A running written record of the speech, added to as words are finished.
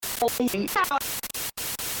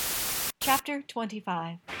Chapter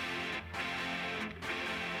 25.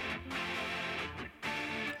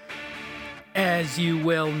 As you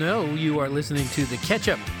well know, you are listening to The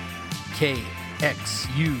Ketchup, KXUP,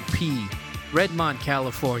 Redmond,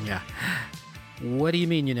 California. What do you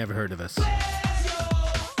mean you never heard of us?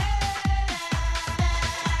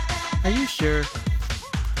 Are you sure?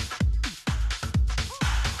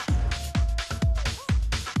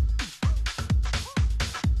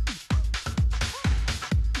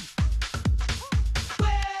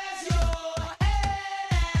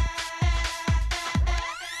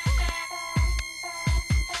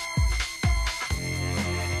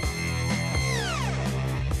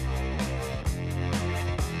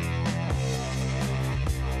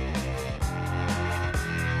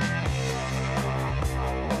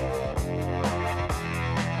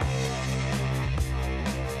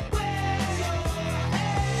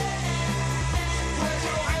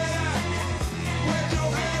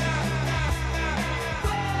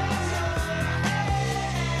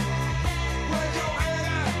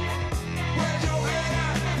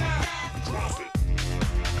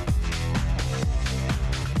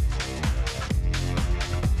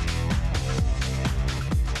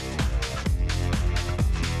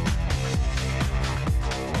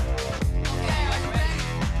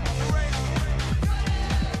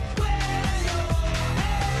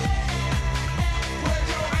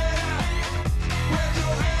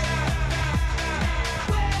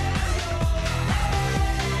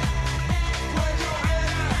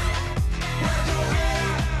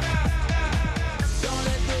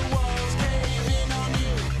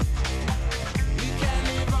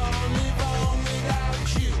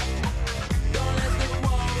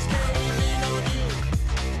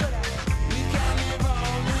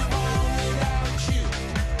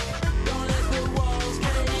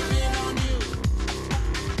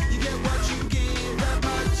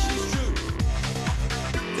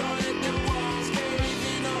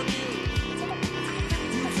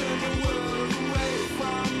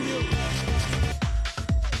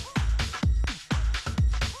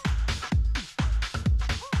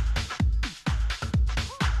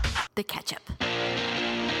 The Ketchup.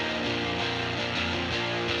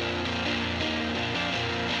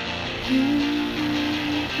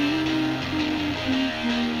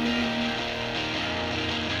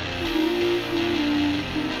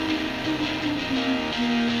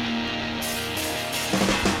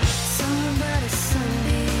 Song about a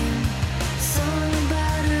sunbeam, song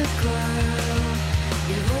about a girl.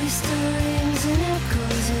 Your voice still rings and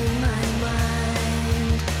echoes in my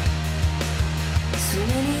mind. So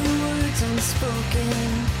many words unspoken,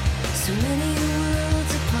 so many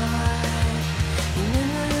worlds apart. Your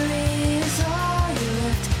memory is all you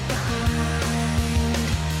left behind.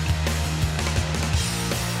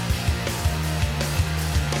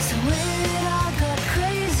 So when it all got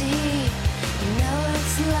crazy, now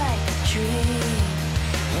it's like a dream,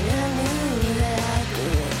 and I knew that I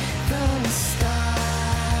could from the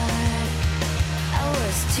start. I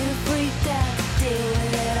was too freaked out to deal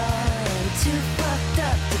with it all, and too fucked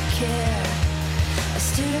up to care. I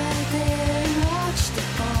stood right there and watched it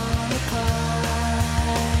fall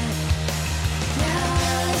apart. Now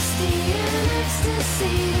LSD and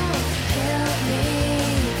ecstasy don't help me,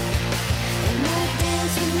 and my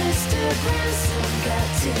dance with Mr. Branson got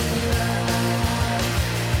too rough.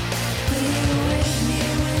 Will you wake me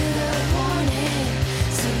with a warning?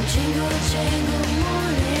 Some jingle jangle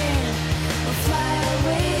morning, or fly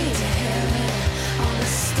away to heaven on a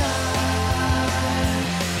star?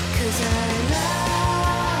 'Cause I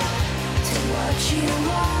love to watch you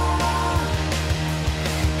walk,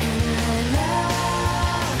 and I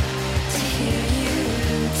love to hear you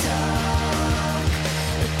talk.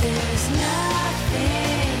 But there's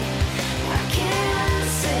nothing I can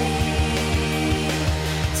say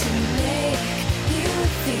to make you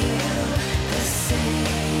feel the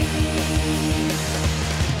same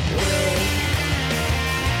way.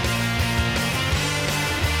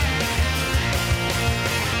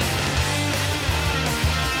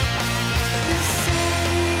 The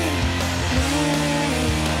same way.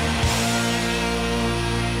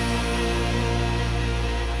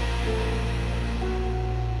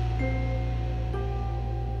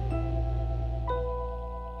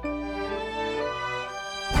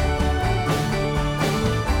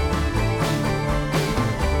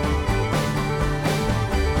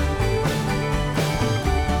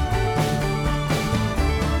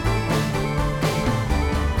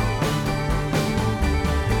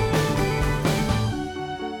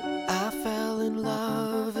 I fell in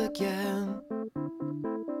love again.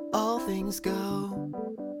 All things go,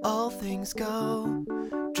 all things go.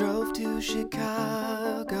 Drove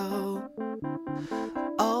Chicago.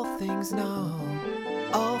 All things know,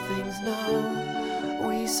 all things know.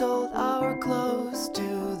 We sold our clothes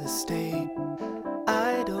to the state.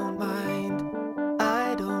 I don't mind,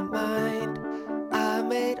 I don't mind. I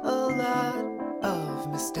made a lot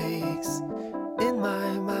of mistakes in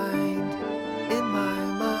my mind, in my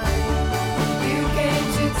mind. You came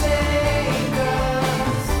to take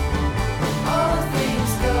us. All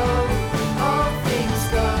things go, all things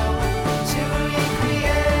go. To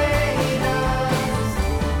recreate us.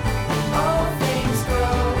 All things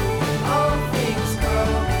grow, all things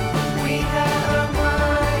grow. We had a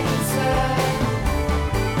mindset.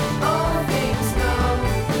 All things know,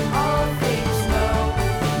 all things know.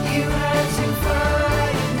 You had to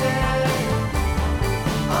find it.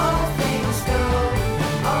 All things go,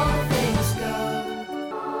 all things go.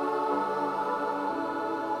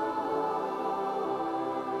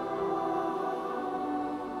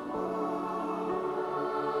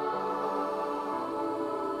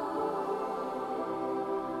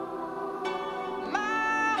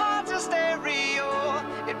 My heart's a stereo,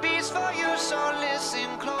 it beats for you, so listen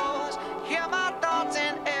close. Hear my thoughts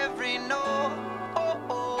in every note.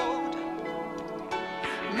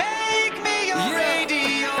 Make me your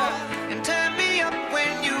radio and turn me up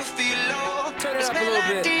when you feel low. Turn it This up a little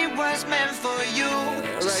bit. melody was meant for you.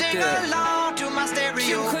 So right sing there. along to my Gym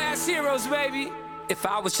stereo. class heroes, baby. If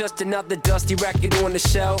I was just another dusty record on the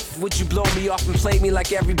shelf, would you blow me off and play me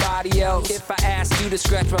like everybody else? If I asked you to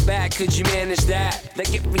scratch my back, could you manage that?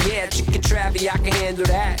 Like if we had chicken Travie, I can handle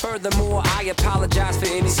that. Furthermore, I apologize for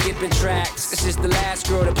any skipping tracks. This is the last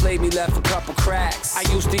girl that played me, left a couple cracks. I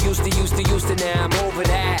used to, now I'm over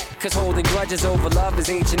that. Cause holding grudges over love is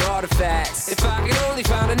ancient artifacts. If I could only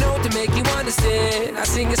find a note to make you understand, I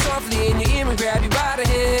sing it softly in your ear and grab you by the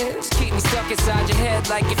hand. Just keep me stuck inside your head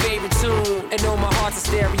like your favorite tune. And know my heart's a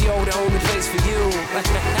stereo, the only place for you.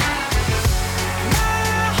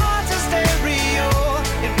 My heart's a stereo,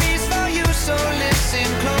 it beats for you, so listen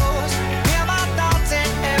close. Hear my thoughts in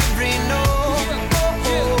every note.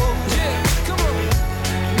 Come on.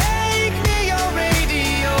 Make me your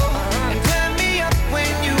radio and turn me up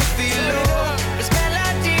when you feel low. This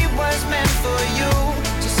melody was meant for you,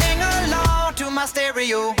 so sing along to my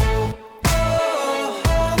stereo.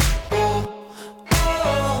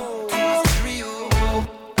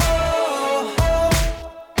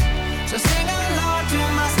 So sing along to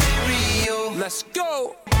my stereo. Let's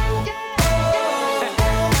go.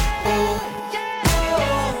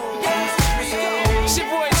 It's your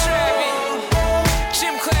boy Travie.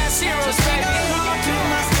 Gym class heroes, Sing baby. along to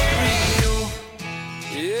my stereo.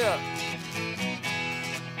 Yeah.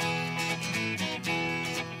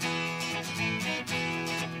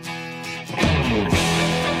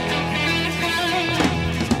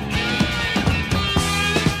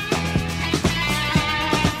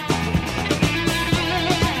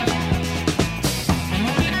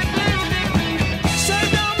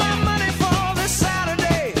 Saved all my money for this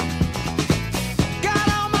Saturday. Got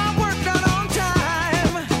all my work done on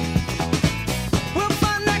time. We'll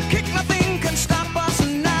find that kick, nothing can stop us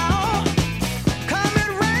now. Come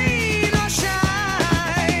it rain or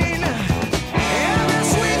shine. Every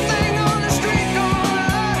sweet thing on the street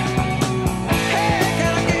corner. Hey,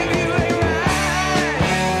 can I give you a ride?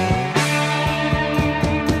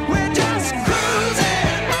 We're just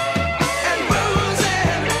cruising and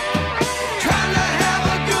boozing. Trying to have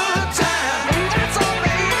a good time, that's all,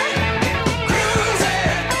 baby.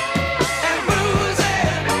 Cruising and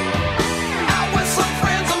boozing, out with some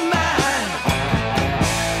friends of mine.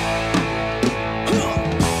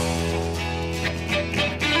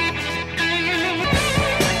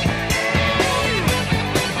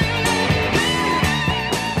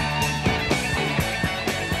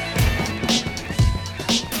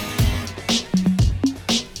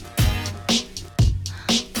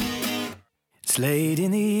 It's late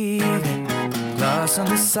in the evening, glass on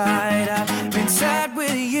the side. I've been sad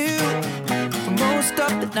with you for most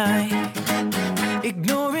of the night,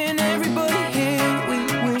 ignoring everybody here.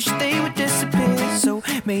 We wish they would disappear, so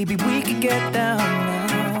maybe we could get down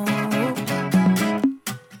now.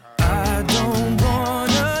 I don't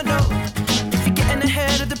wanna know if you're getting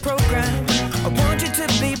ahead of the program. I want you to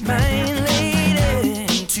be mine,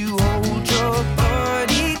 lady, to hold your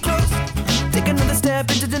body close. Take another step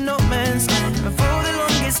into the no man's land. And for the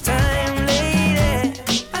longest time,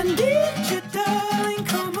 lady, I need you, darling.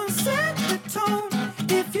 Come on, set the tone.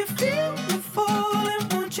 If you feel me falling,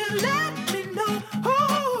 won't you let me know?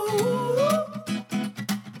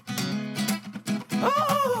 Oh,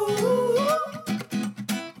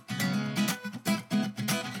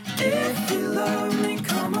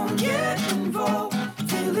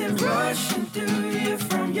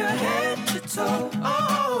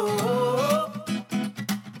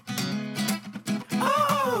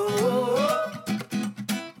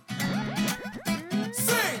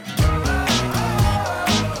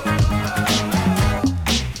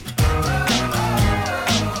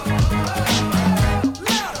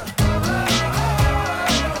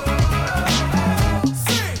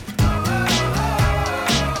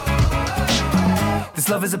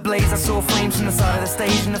 as a blaze. I saw flames from the side of the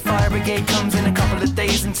stage, and the fire brigade comes in a couple of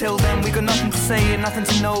days. Until then, we got nothing to say and nothing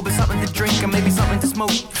to know, but something to drink and maybe something to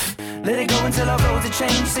smoke. Let it go until our roads are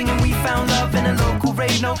changed, singing we found love in a local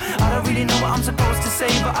rave. No, I don't really know what I'm supposed to say,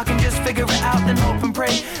 but I can just figure it out, then hope and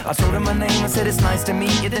pray. I told her my name, I said it's nice to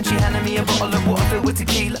meet you. Then she handed me a bottle of water filled with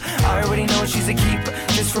tequila. I already know she's a keeper,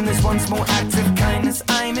 just from this one small act of kindness.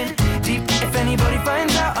 I'm in deep. If anybody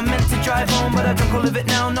finds out, I meant to drive home, but I drunk all of it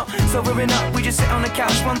now. Not sobering up, we just sit on the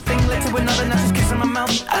couch. One thing led to another, now just kissing my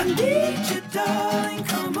mouth. I need you, darling,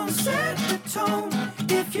 come on, set the tone.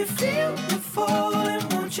 If you feel the falling,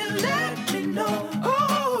 won't you let me know?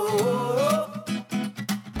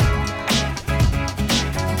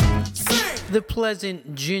 The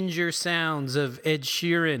pleasant ginger sounds of Ed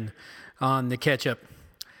Sheeran on the Ketchup.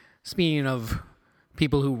 Speaking of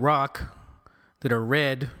people who rock that are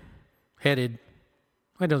red-headed,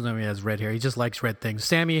 I don't know if he has red hair, he just likes red things.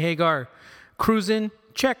 Sammy Hagar, cruising,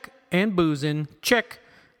 check, and boozing, check.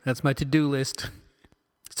 That's my to-do list.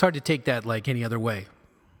 It's hard to take that like any other way.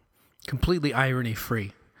 Completely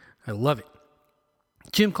irony-free. I love it.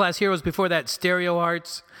 Gym Class Heroes before that, Stereo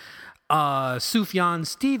Hearts. Sufjan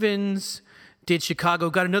Stevens did Chicago.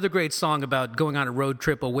 Got another great song about going on a road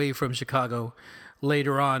trip away from Chicago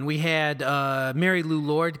later on. We had Mary Lou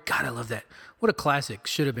Lord. God, I love that. What a classic.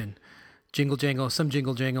 Should have been. Jingle Jangle, some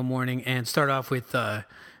Jingle Jangle morning. And start off with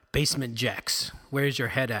Basement Jaxx. Where's your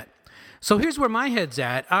head at? So here's where my head's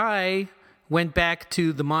at. I went back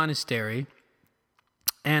to the monastery,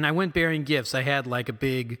 and I went bearing gifts. I had like a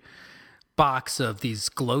big box of these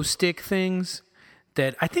glow stick things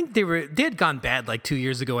that I think they had gone bad like 2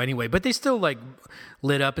 years ago anyway, but they still like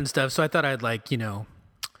lit up and stuff. So I thought I'd like,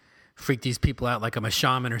 freak these people out like I'm a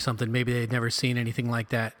shaman or something. Maybe they'd never seen anything like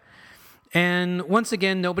that. And once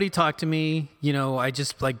again, nobody talked to me. I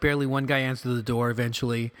just like barely one guy answered the door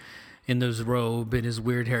eventually in his robe and his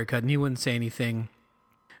weird haircut, and he wouldn't say anything.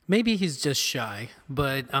 Maybe he's just shy,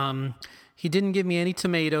 but he didn't give me any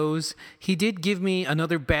tomatoes. He did give me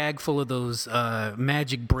another bag full of those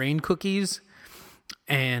magic brain cookies.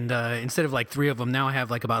 And instead of like 3 of them, now I have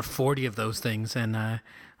like about 40 of those things. And I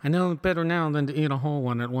know better now than to eat a whole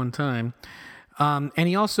one at one time. And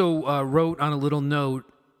he also wrote on a little note,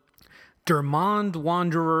 Der Mond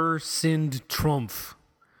Wanderer sind Trumpf.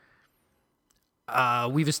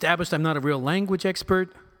 We've established I'm not a real language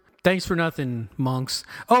expert. Thanks for nothing, monks.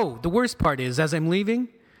 Oh, the worst part is, as I'm leaving,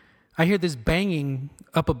 I hear this banging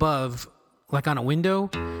up above, like on a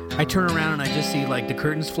window. I turn around and I just see like the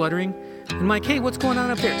curtains fluttering. I'm like, hey, what's going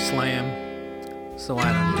on up there? Slam. So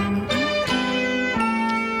I don't know.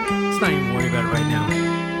 Let's not even worry about it right now.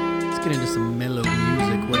 Let's get into some mellow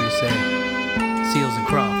music. What do you say? Seals and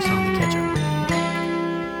Crofts on the Ketchup.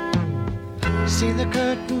 See the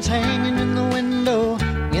curtains hanging in the window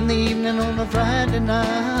in the evening on a Friday night.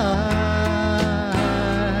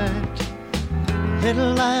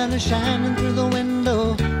 Little light is shining through the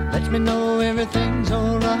window, lets me know everything's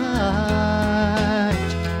alright.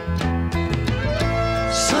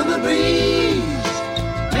 Summer breeze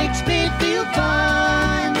makes me feel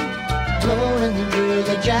fine, blowing through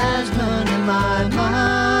the jasmine in my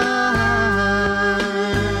mind.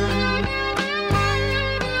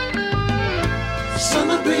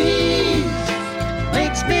 Summer breeze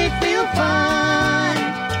makes me feel fine,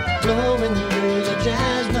 blowing through the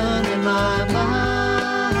jasmine in my mind.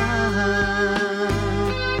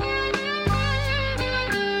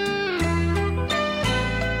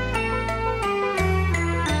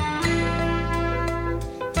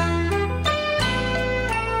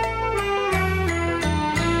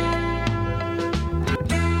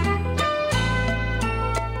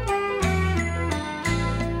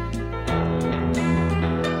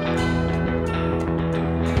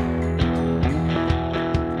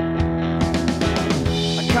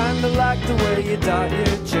 Like the way you dot your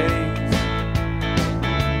J's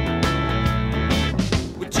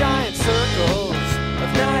with giant circles of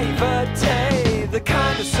naivete, the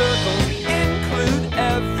kind of circles include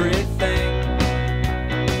everything.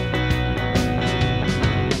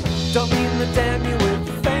 Don't mean to damn you with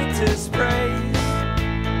the faintest praise.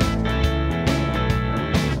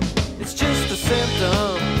 It's just a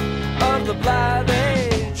symptom of the blithe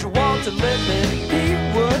age. Walter Lippmann, he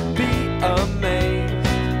would be amazed.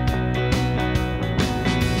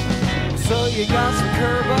 So you got some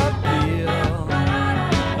curb appeal,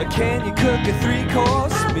 or can you cook a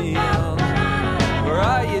 3-course meal? Or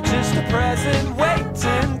are you just a present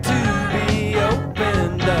waiting to be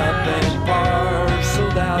opened up and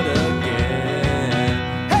parceled out again?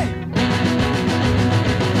 Hey!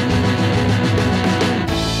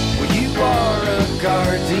 Well, you are a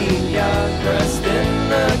gardenia pressed in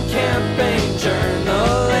the campaign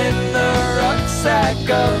journal back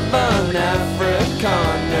of an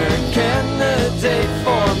Afrikaner candidate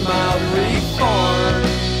for mild reform.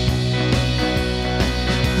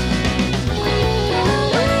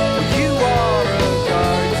 You are a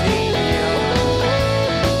gardenia.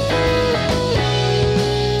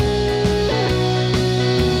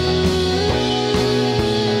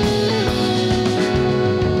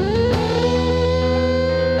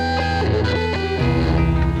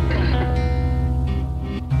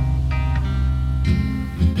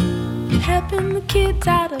 Helping the kids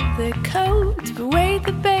out of their coats, the way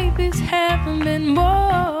the babies haven't been born.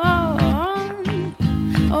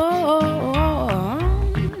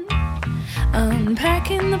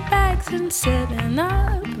 Unpacking the bags and setting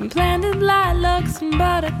up, and planted lilacs and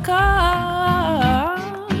buttercups.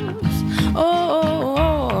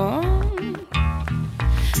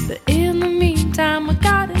 But in the meantime, I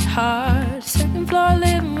got it hard. Second floor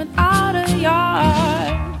living without a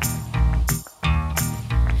yard.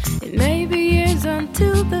 It may be years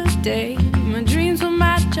until the day my dreams will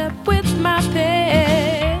match up with my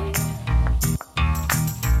pay.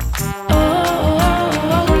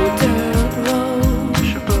 Dirt road,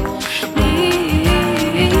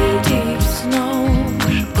 knee-deep snow,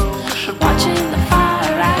 watching the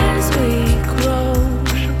fire as we grow.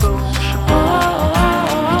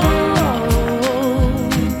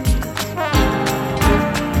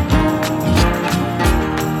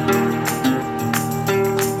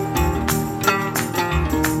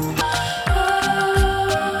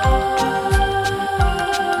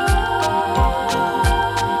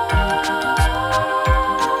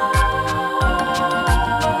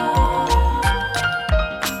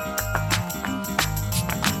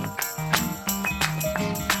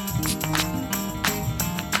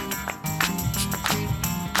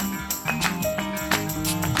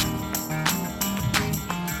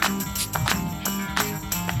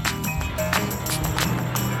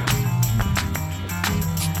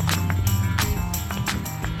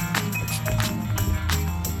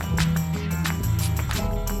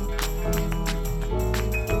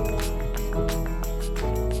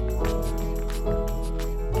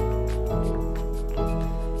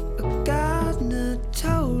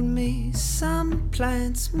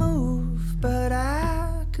 Plants move, but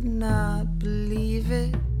I could not believe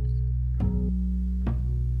it.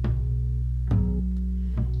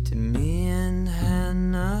 To me and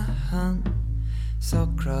Hannah Hunt saw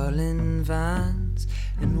crawling vines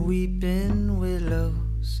and weeping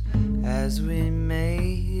willows as we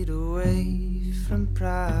made our way from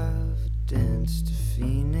Providence to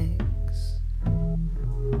Phoenix.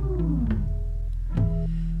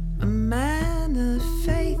 A man of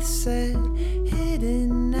faith said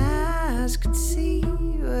hidden eyes could see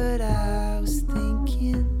what I was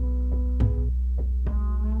thinking.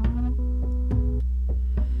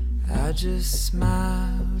 I just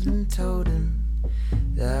smiled and told him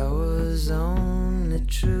that was only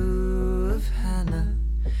true of Hannah,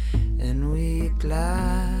 and we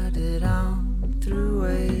glided on through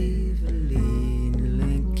Waverly and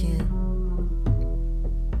Lincoln.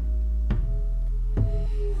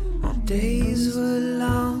 Our days were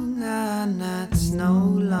long, our nights no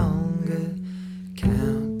longer.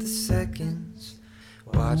 Count the seconds,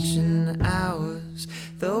 watching the hours,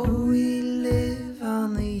 though we live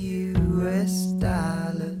on the US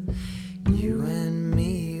dollar. You and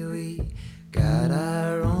me, we got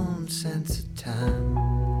our own sense of time.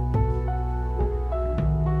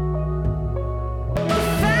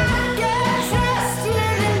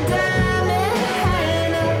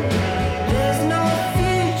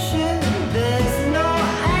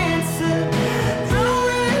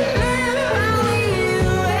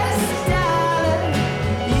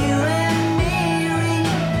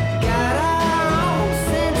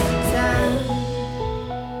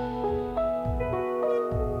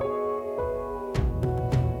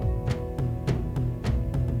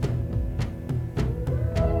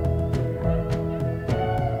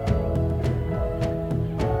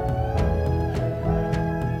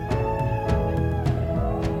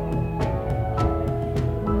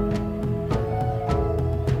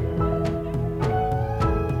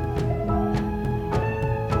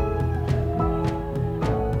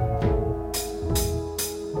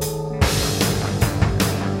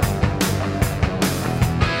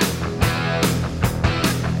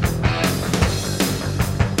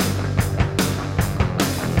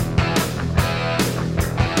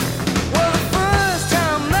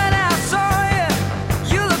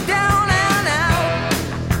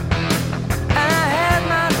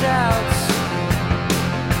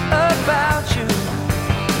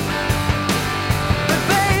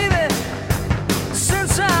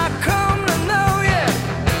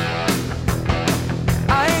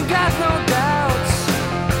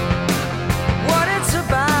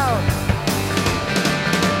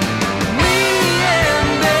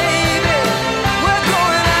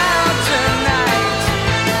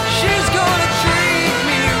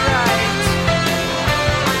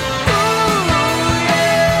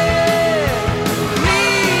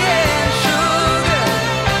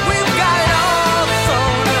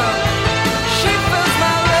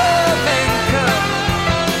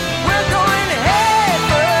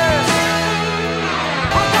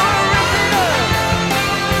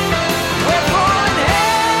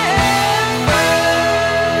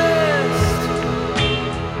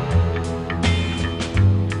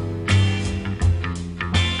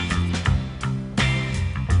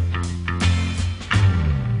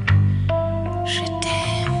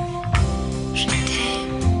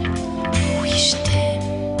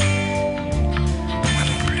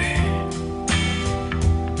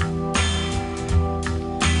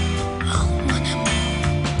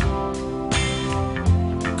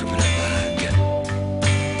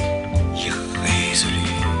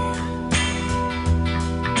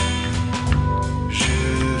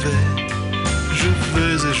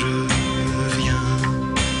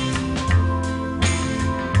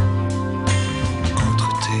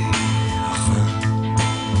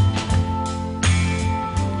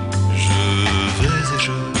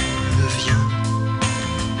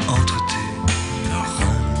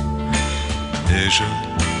 mais je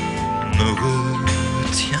me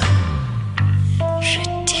retiens. Je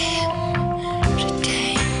t'aime,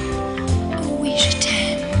 oh oui je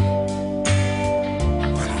t'aime.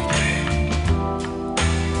 Moi non plus.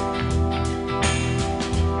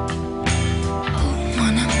 Oh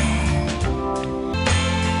mon amour.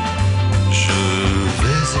 Je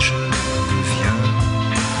vais et je viens,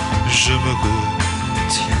 je me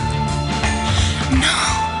retiens. Non,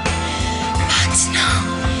 maintenant,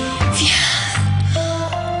 viens.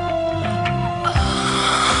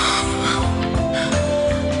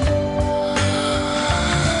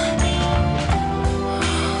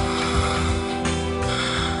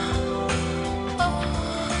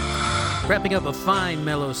 Wrapping up a fine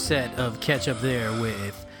mellow set of Ketchup there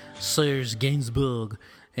with Serge Gainsbourg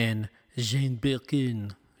and Jane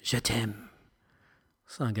Birkin. Je t'aime.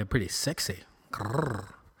 Song got pretty sexy.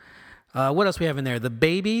 What else we have in there? The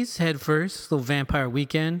Babies, Head First, Little Vampire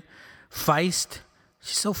Weekend. Feist.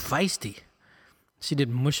 She's so feisty. She did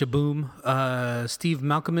Mushaboom. Steve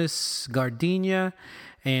Malcolmus, Gardenia.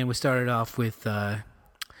 And we started off with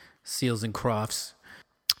Seals and Crofts.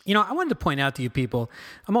 You know, I wanted to point out to you people,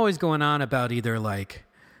 I'm always going on about either like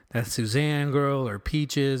that Suzanne girl or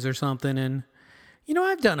Peaches or something. And, you know,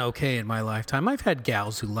 I've done okay in my lifetime. I've had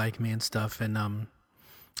gals who like me and stuff. And I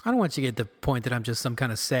don't want you to get the point that I'm just some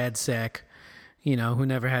kind of sad sack, you know, who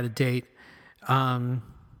never had a date. There's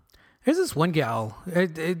this one gal,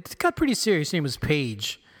 it got pretty serious. Her name was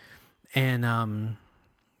Paige. And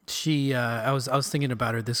she, I was thinking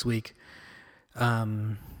about her this week.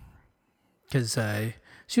 Because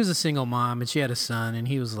she was a single mom and she had a son and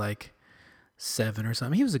he was like 7 or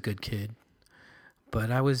something. He was a good kid. But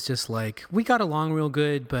I was just like, we got along real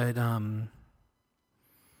good, but I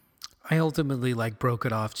ultimately like broke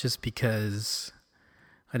it off just because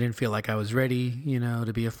I didn't feel like I was ready, you know,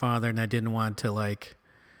 to be a father, and I didn't want to like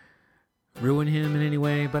ruin him in any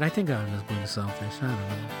way. But I think I was being selfish. I don't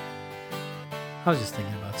know. I was just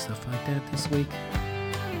thinking about stuff like that this week.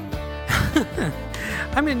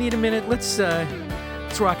 I'm gonna need a minute. Let's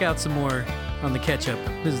rock out some more on the Ketchup.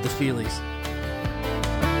 This is the Feelies.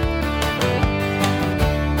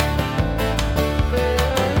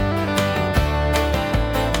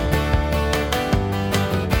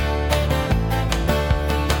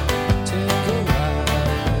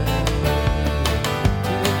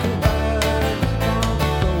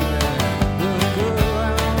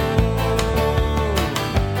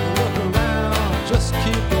 Just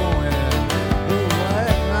keep going.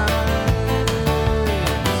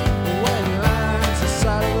 The white lines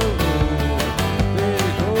aside of the road.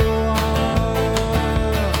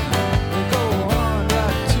 They go on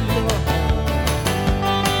right to your home.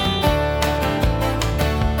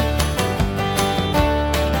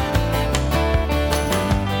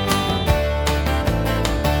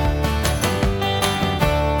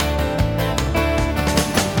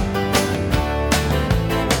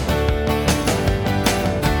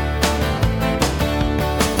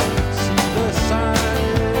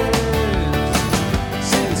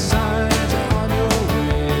 See the signs are on your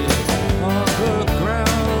way. On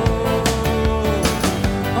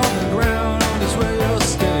the ground is where you'll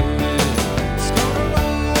stay. It's gonna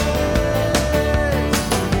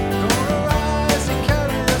rise and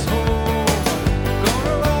carry us home.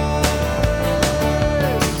 Gonna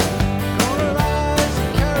rise and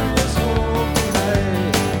carry us home tonight.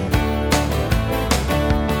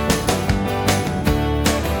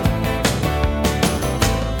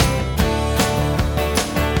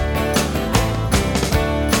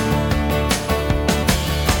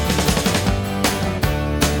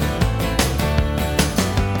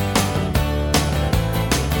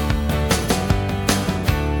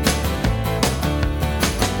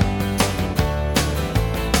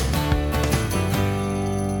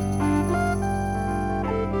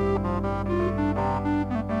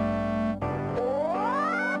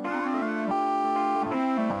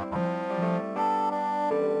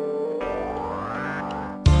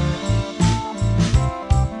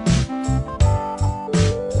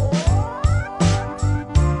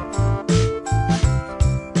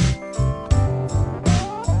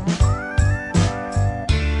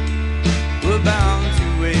 We're bound to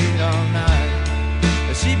wait all night.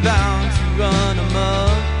 She bound to run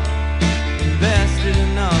amok. Invested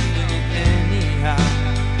enough in it anyhow.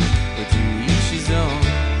 But to each his own.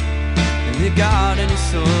 And the garden is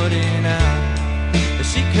sorting out.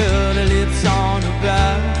 She curled her lips on her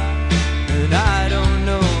brow. And I don't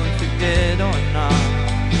know if you're dead or not.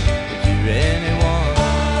 If you're anyone,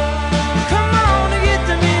 come on and get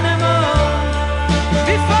the minimum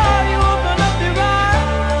before you open up your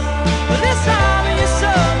eyes. But this time in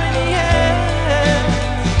so many hands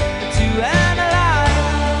to analyze.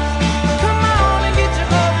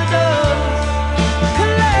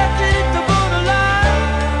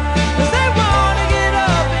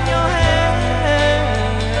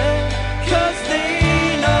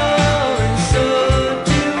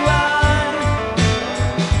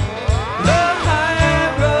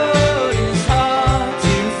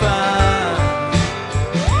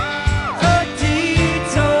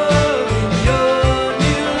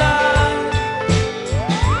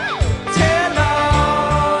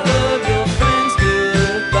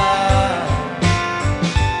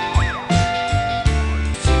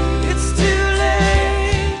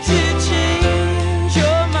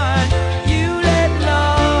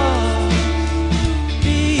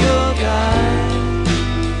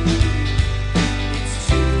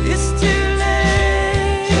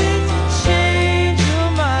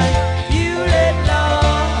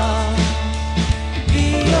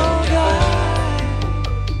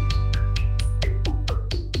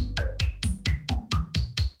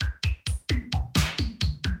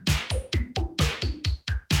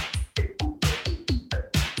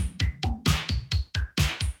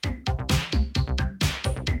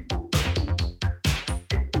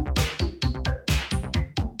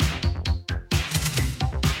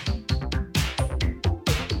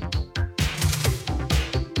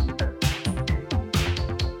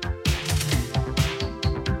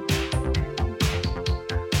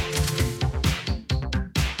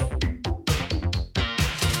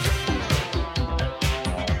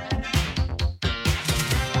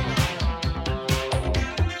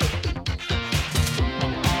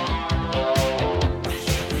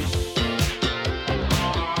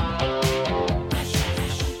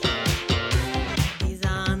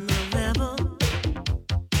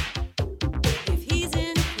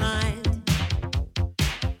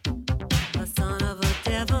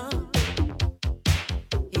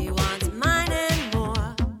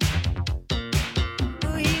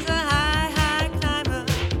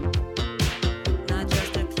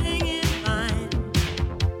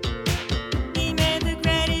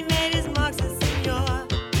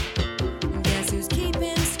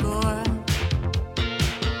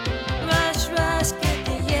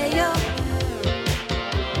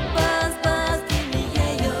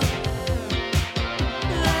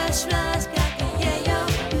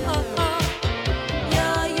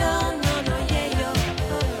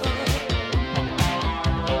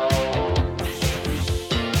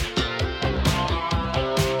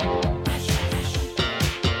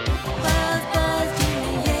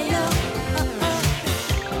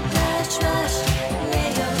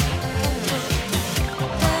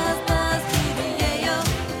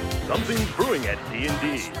 at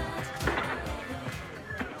D&D.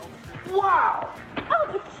 Wow! Al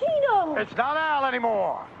Pacino! It's not Al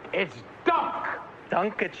anymore. It's Dunk.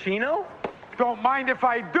 Dunkachino? Don't mind if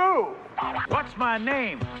I do. What's my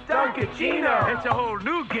name? Dunkachino. It's a whole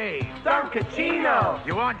new game. Dunkachino.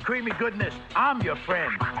 You want creamy goodness? I'm your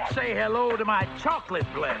friend. Say hello to my chocolate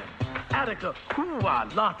blend. Attica, hoo-ah,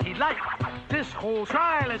 lottie light. This whole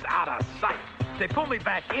trial is out of sight. They pull me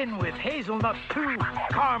back in with hazelnut too,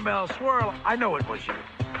 caramel swirl. I know it was you.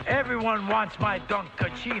 Everyone wants my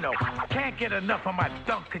Dunkachino. Can't get enough of my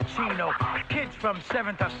Dunkachino. Kids from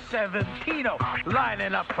 7 to 17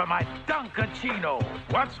 lining up for my Dunkachino.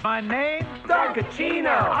 What's my name?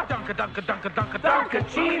 Dunkachino.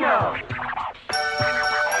 Dunkachino.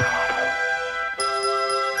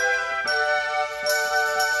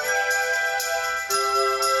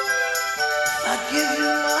 I give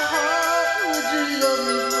you my heart, would you love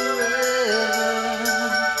me forever?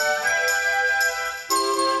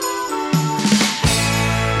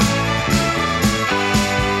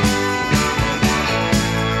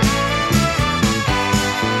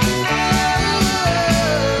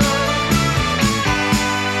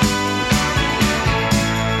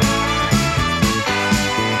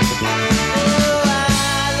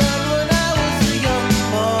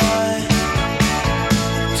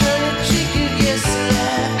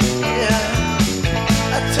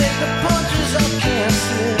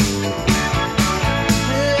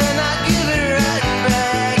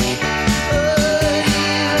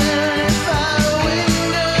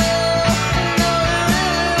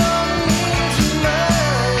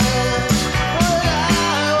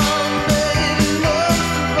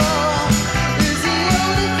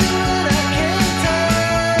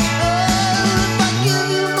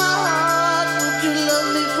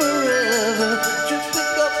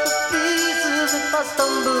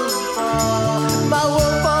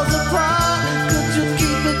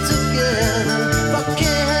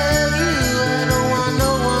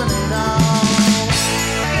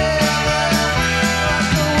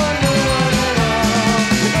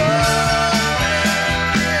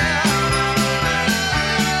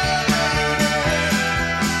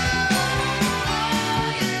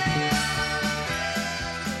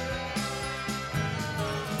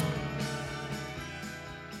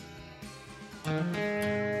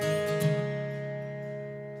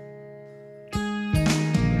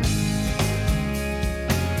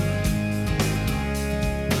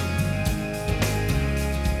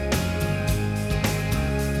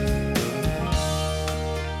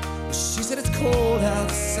 She said it's cold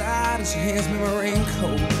outside and she hands me my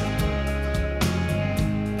raincoat.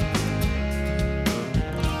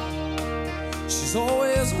 She's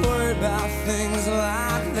always worried about things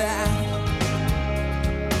like that.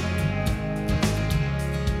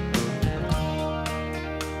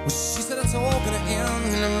 Well, she said it's all gonna end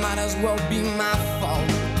and it might as well be my fault.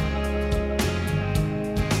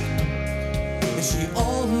 And she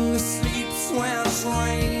only sleeps when it's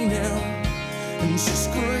raining. And she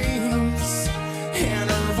screams, and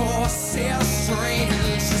her voice is strange.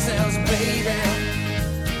 She says, baby,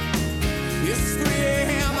 it's 3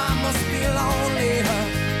 a.m., I must be lonely.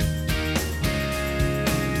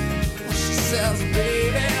 She says,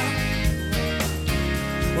 baby,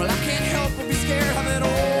 well, I can't help but be scared of it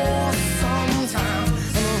all sometimes.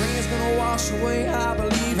 And the rain's gonna wash away, I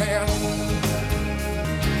believe it.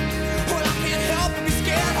 Well, I can't help but be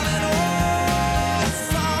scared of it all.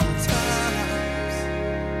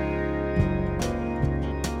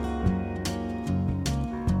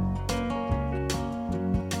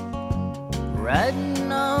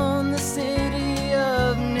 Riding on the city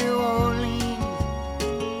of New Orleans,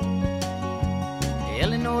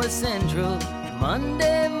 Illinois Central,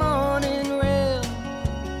 Monday morning rail.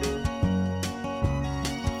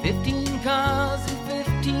 15 cars and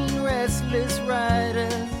 15 restless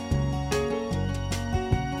riders,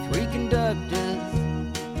 3 conductors,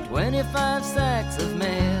 25 sacks of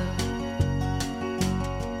mail.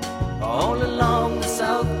 All along the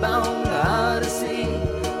southbound Odyssey,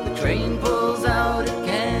 the train pulls out at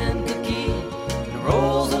Kankakee and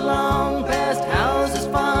rolls along past houses,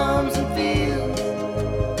 farms, and fields,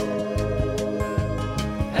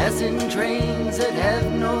 passing trains that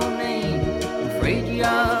have no name, and freight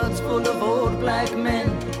yards full of old black men,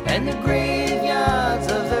 and the graveyards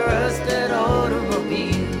of the rusted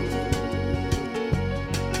automobiles.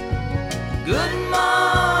 Good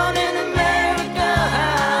morning, America,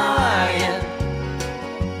 how are you?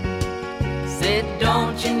 Said,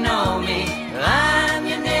 don't you know me? I'm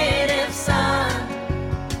your native son.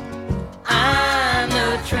 I'm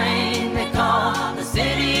the train they call the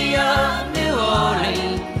city of New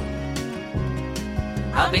Orleans.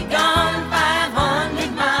 I'll be gone 5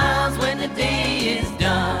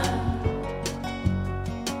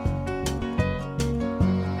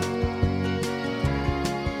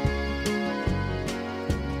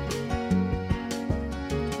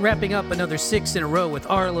 Wrapping up another 6 in a row with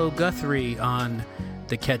Arlo Guthrie on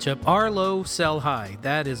the Ketchup. Arlo, sell high.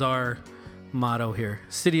 That is our motto here.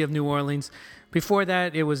 City of New Orleans. Before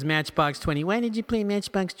that, it was Matchbox 20. Why did you play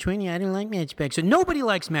Matchbox 20? I don't like Matchbox. So nobody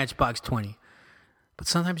likes Matchbox 20. But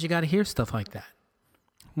sometimes you got to hear stuff like that.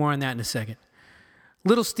 More on that in a second.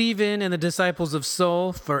 Little Steven and the Disciples of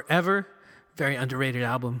Soul, Forever. Very underrated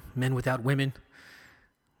album. Men Without Women.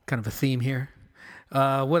 Kind of a theme here.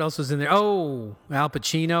 What else was in there? Oh, Al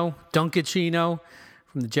Pacino, Dunkachino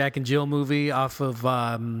from the Jack and Jill movie off of,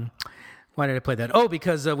 why did I play that? Oh,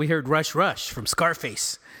 because we heard Rush Rush from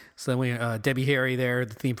Scarface. So we Debbie Harry there,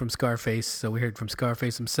 the theme from Scarface. So we heard from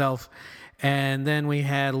Scarface himself. And then we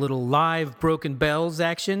had a little live Broken Bells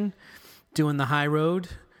action doing the High Road.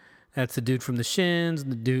 That's the dude from the Shins,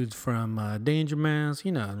 the dude from Danger Mouse,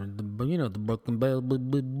 the Broken Bell, blah,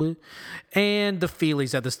 blah, blah. And the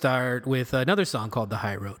Feelies at the start with another song called The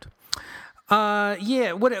High Road.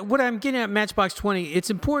 What I'm getting at Matchbox 20, it's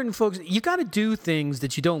important, folks, you got to do things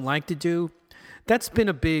that you don't like to do. That's been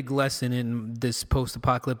a big lesson in this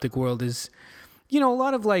post-apocalyptic world is, a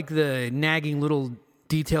lot of like the nagging little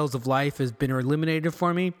details of life has been eliminated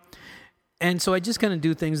for me. And so I just kind of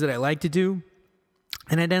do things that I like to do.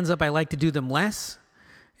 And it ends up I like to do them less,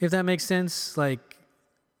 if that makes sense. Like,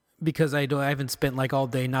 because I haven't spent like all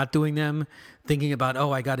day not doing them, thinking about,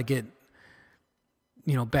 I got to get,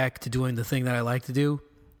 back to doing the thing that I like to do.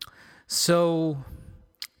 So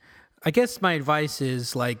I guess my advice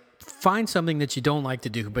is like, find something that you don't like to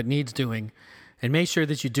do but needs doing and make sure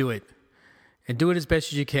that you do it and do it as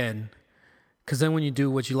best as you can. Because then when you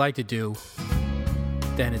do what you like to do,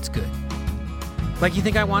 then it's good. Like, you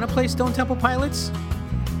think I want to play Stone Temple Pilots?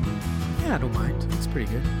 Yeah, I don't mind. It's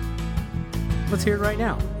pretty good. Let's hear it right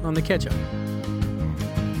now on the Ketchup.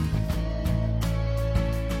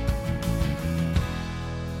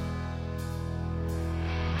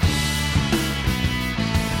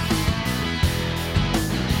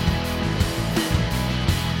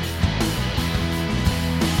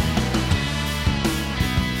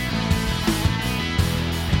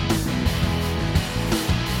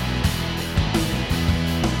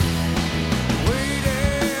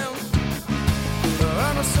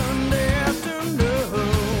 On a Sunday afternoon,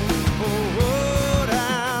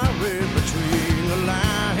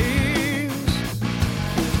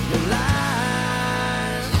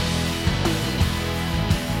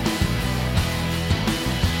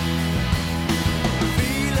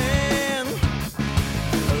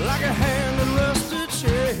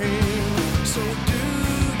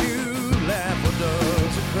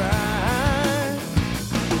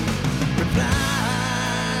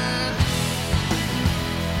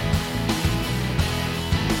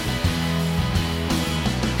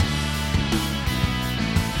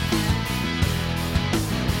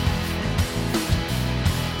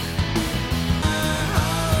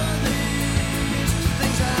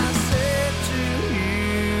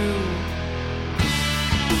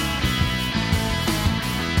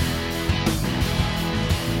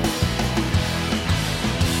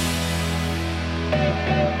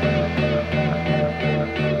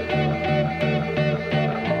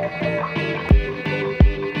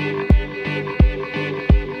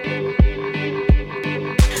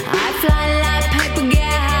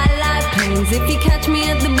 If you catch me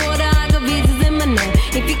at the border, I got visas in my name.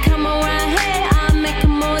 If you come around here, I'll make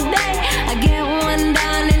 'em all day. I get one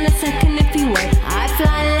down in a second if you wait. I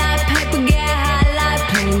fly like paper, get high like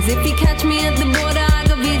planes. If you catch me at the border, I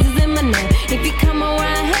got visas in my name. If you come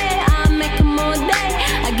around here, I'll make 'em all day.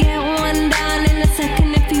 I get one down in a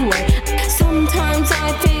second if you wait. Sometimes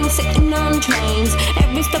I think sitting on trains.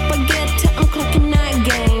 Every step I get to, I'm clocking that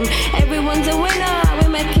game. Everyone's a winner, we're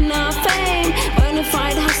making our fame.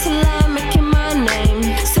 Bonafide hustler, making my name.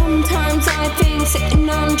 Sometimes I think sitting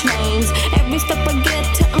on trains. Every step I get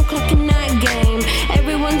to, I'm clocking that game.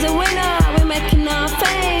 Everyone's a winner, we're making our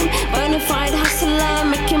fame. Bonafide hustler,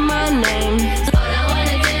 making my name. All I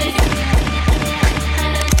wanna do is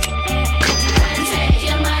take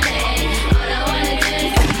your money. All I wanna do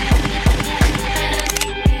is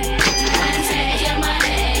take your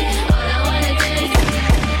money. All I wanna do is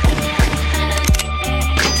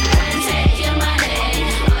take your money.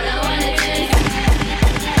 All I wanna do is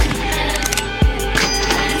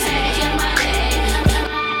take your money.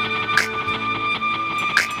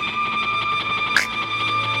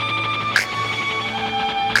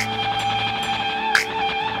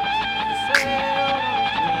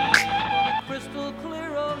 Crystal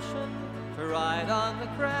clear ocean to ride on the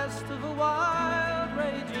crest of a wild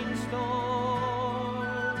raging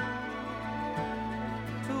storm,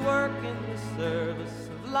 to work in the service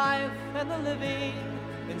of life and the living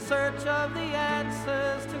in search of the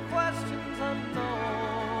answers to questions unknown.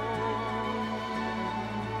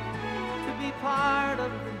 To be part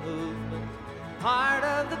of the movement, part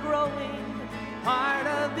of the growing, part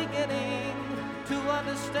of beginning to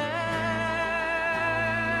understand.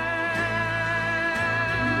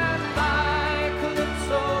 My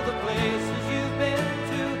Calypso, the places you've been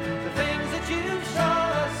to, the things that you've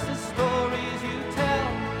shown us, the stories you tell.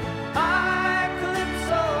 My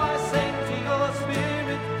Calypso, I sing to your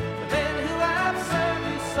spirit, the men who have served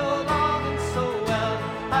you so long and so well.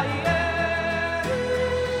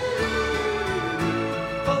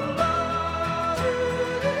 Oh Lord,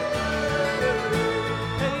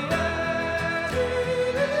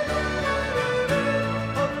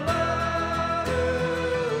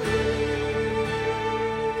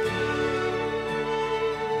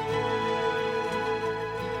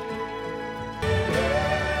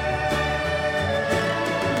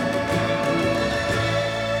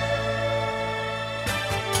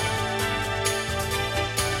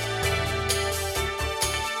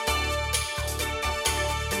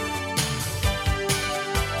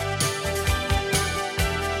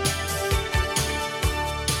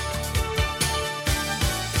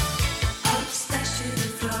 Upstairs to the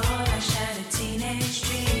floor, I shattered teenage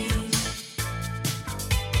dreams.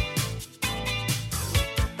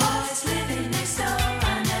 Boys living next door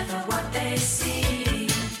are never what they seem.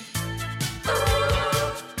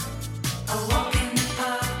 Ooh, a walk in the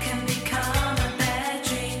park can become a bad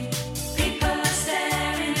dream. People are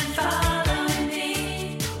staring and following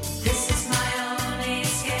me. This is my only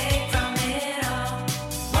escape from it all.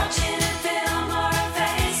 Watching a film or a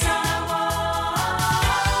face on a wall.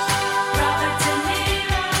 Robert De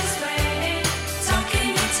Niro's waiting,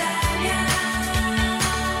 talking Italian.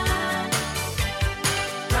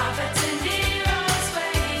 Robert De Niro's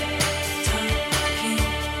waiting, talking Italian.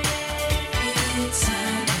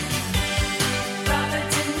 Robert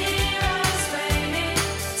De Niro's waiting,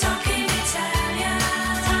 talking Italian.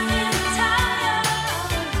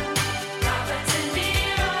 Robert De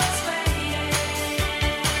Niro's waiting.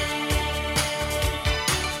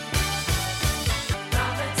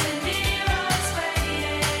 Robert De Niro's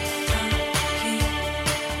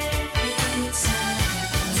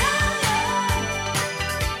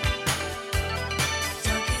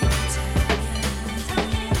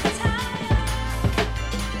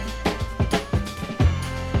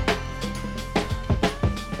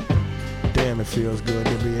Damn, it feels good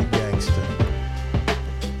to be a gangster.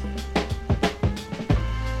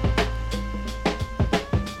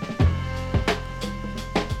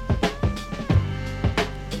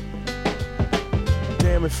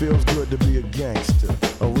 Damn, it feels good to be a gangster.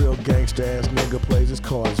 A real gangster ass nigga plays his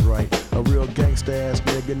cards right. A real gangster ass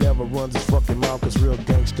nigga never runs his fucking mouth, cause real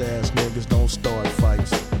gangster ass niggas don't start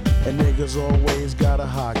fights. And niggas always got a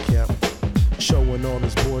high cap, showing all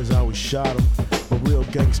his boys how he shot him. But real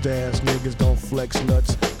gangsta ass niggas don't flex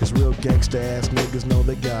nuts, cause real gangsta ass niggas know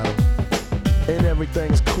they got 'em. And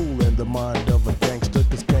everything's cool in the mind of a gangster,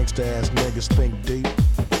 cause gangsta ass niggas think deep.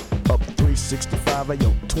 Up 365,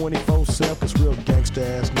 ayo, 24/7, cause real gangsta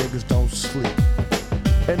ass niggas don't sleep.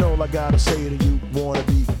 And all I gotta say to you, wanna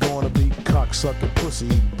be, gonna be, cocksucker, pussy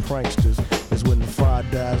eating pranksters, is when the fire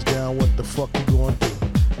dies down, what the fuck you gonna do?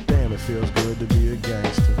 Damn, it feels good to be a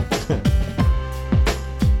gangster.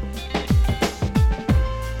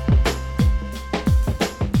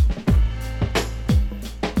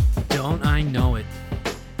 Don't I know it?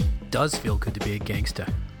 Does feel good to be a gangsta.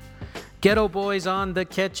 Ghetto Boys on the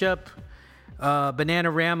Ketchup.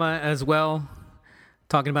 Bananarama as well.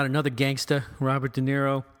 Talking about another gangsta, Robert De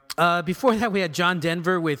Niro. Before that, we had John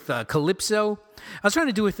Denver with Calypso. I was trying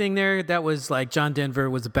to do a thing there that was like John Denver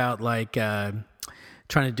was about like trying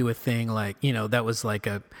to do a thing like, you know, that was like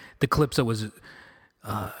the Calypso was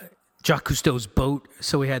Jacques Cousteau's boat.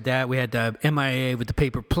 So we had that. We had MIA with the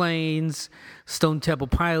Paper Planes, Stone Temple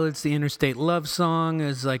Pilots, the Interstate Love Song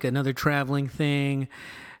is like another traveling thing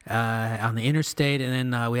on the interstate.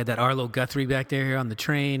 And then we had that Arlo Guthrie back there on the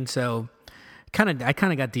train. So I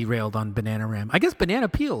kind of got derailed on Bananarama. I guess banana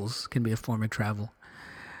peels can be a form of travel.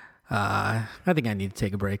 I think I need to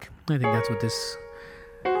take a break. I think that's what this...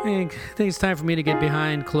 I think it's time for me to get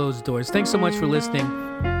behind closed doors. Thanks so much for listening.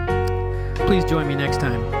 Please join me next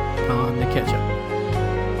time on The Ketchup.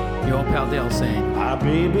 Your old pal Dale saying... My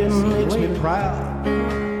baby makes me proud.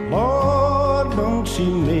 Lord, don't she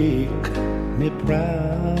make me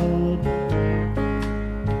proud.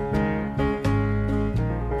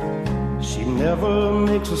 She never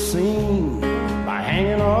makes a scene by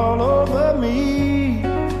hanging all over me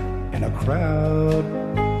in a crowd.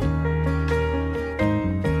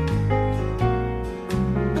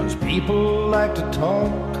 'cause people like to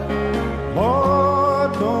talk. Boy,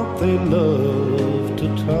 don't they love to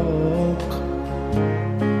talk.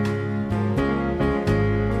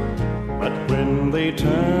 But when they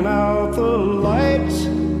turn out the lights,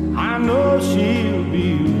 I know she'll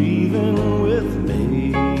be leaving with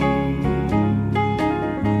me.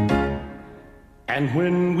 And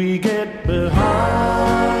when we get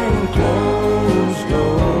behind closed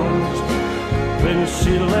doors, when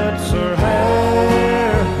she lets her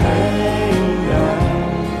hair hang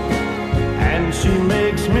down, and she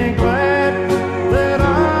makes me glad that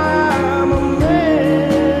I'm a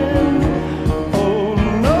man. Oh,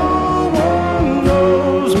 no one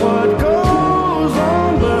knows what goes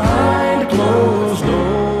on behind closed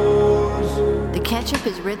doors. The Ketchup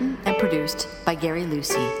is written and produced by Gary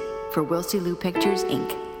Lucy for Wilsey Lou Pictures,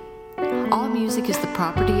 Inc. All music is the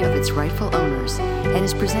property of its rightful owners and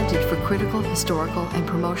is presented for critical, historical, and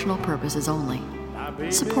promotional purposes only.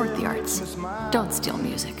 Support the arts. Don't steal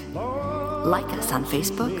music. Like us on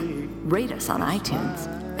Facebook, rate us on iTunes,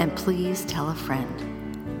 and please tell a friend.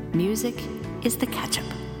 Music is the Ketchup.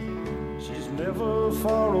 She's never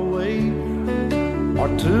far away or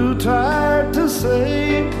too tired to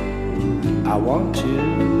say, I want you.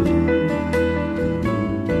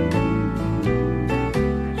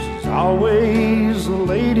 She's always